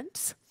few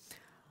comments.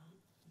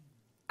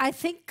 I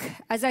think,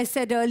 as I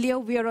said earlier,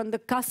 we are on the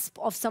cusp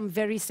of some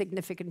very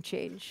significant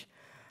change.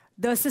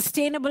 The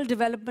Sustainable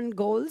Development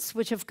Goals,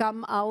 which have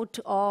come out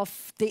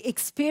of the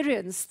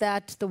experience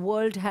that the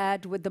world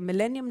had with the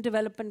Millennium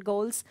Development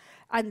Goals,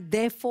 and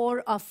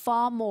therefore are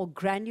far more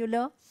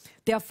granular,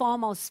 they are far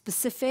more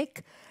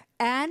specific,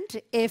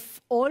 and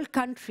if all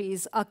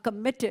countries are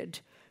committed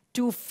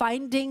to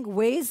finding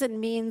ways and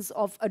means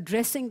of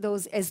addressing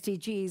those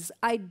SDGs,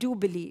 I do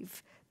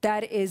believe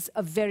that is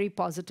a very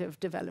positive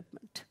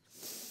development.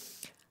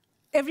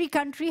 Every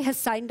country has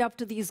signed up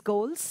to these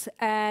goals,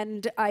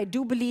 and I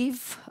do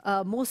believe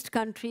most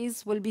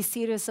countries will be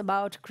serious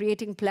about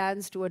creating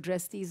plans to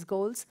address these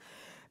goals,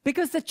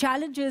 because the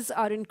challenges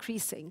are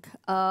increasing.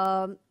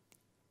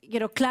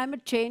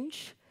 Climate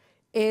change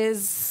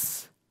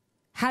is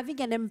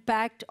having an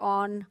impact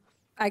on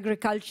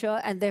agriculture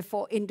and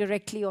therefore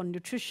indirectly on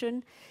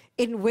nutrition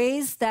in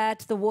ways that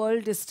the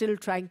world is still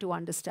trying to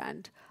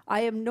understand.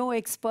 I am no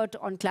expert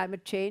on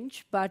climate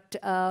change, but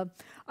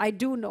I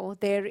do know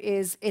there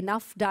is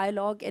enough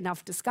dialogue,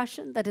 enough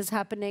discussion that is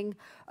happening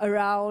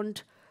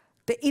around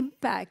the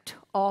impact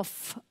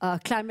of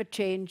climate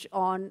change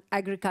on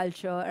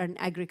agriculture and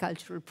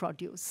agricultural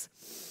produce.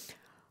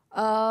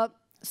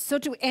 So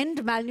to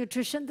end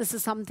malnutrition, this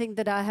is something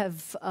that I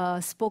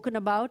have spoken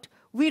about,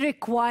 we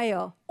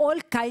require all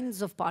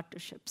kinds of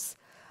partnerships.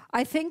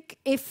 I think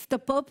if the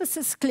purpose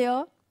is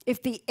clear,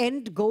 if the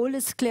end goal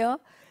is clear,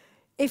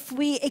 if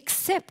we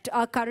accept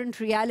our current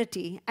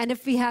reality, and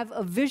if we have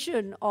a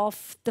vision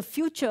of the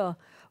future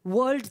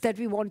world that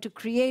we want to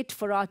create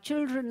for our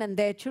children and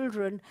their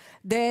children,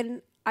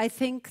 then I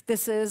think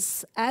this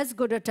is as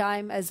good a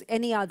time as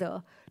any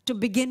other to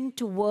begin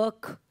to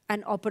work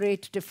and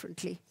operate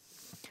differently.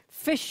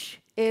 Fish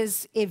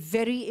is a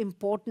very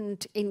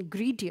important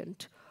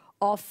ingredient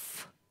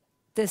of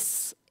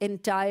this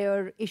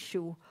entire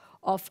issue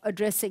of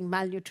addressing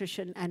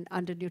malnutrition and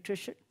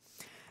undernutrition.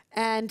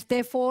 And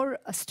therefore,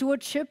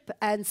 stewardship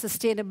and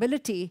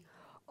sustainability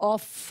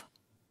of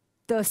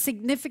the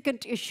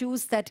significant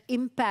issues that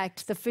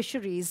impact the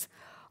fisheries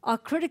are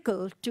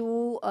critical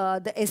to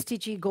the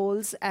SDG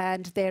goals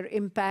and their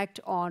impact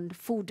on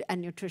food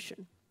and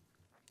nutrition.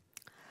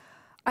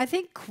 I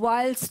think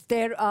whilst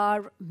there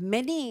are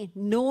many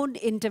known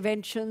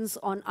interventions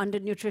on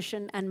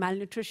undernutrition and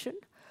malnutrition,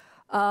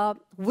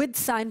 with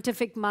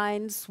scientific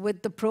minds,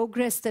 with the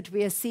progress that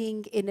we are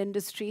seeing in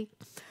industry,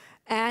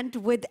 and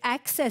with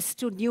access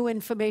to new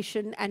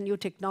information and new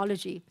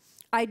technology,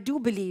 I do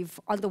believe,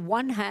 on the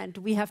one hand,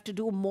 we have to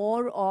do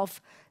more of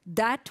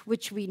that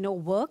which we know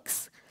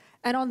works,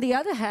 and on the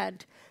other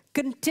hand,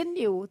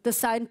 continue the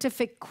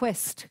scientific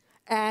quest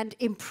and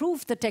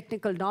improve the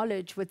technical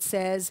knowledge which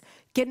says,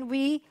 can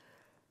we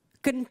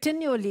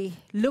continually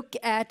look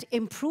at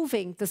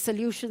improving the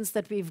solutions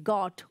that we've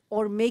got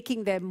or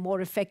making them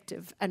more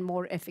effective and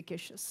more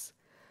efficacious?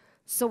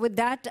 So with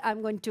that,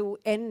 I'm going to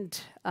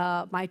end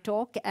my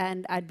talk,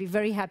 and I'd be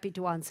very happy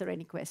to answer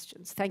any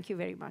questions. Thank you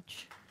very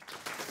much.